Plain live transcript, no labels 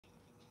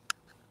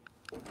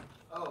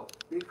Oh,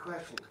 big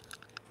question.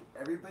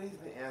 Everybody's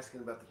been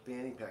asking about the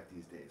fanny pack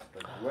these days.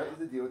 Like, what is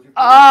the deal with your fanny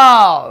pack?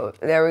 Oh,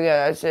 there we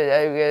go. I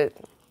should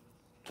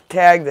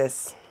tag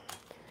this.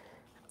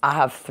 I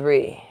have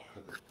 3.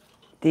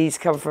 These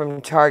come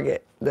from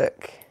Target.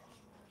 Look,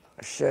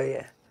 I'll show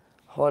you.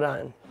 Hold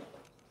on.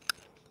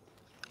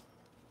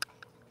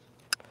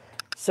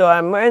 So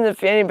I'm wearing the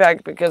fanny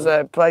pack because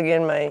I plug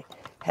in my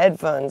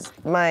headphones.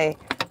 My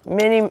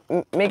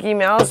Mickey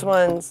Mouse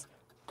ones,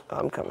 oh,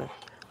 I'm coming,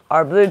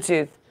 are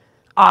Bluetooth.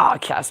 Ah,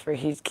 Casper,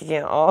 he's kicking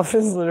out all of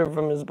his litter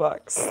from his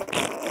box.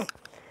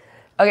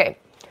 Okay,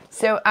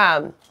 so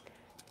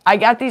I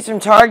got these from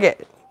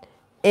Target,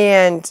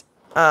 and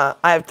I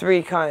have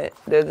 3 kind.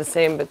 They're the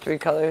same but 3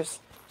 colors.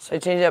 So I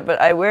change it up,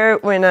 but I wear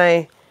it when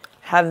I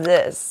have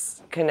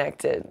this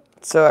connected.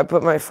 So I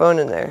put my phone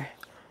in there.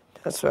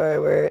 That's why I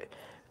wear it.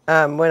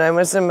 When I'm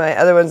with some of my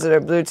other ones that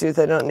are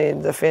Bluetooth, I don't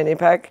need the fanny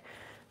pack,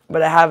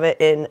 but I have it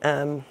in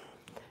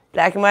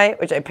black and white,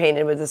 which I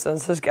painted with this one.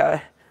 So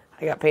I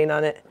got paint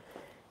on it,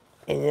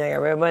 and then I got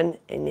a red one,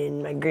 and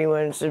then my green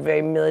one, which is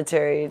very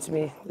military to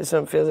me. This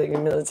one feels like a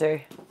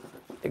military,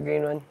 the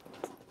green one.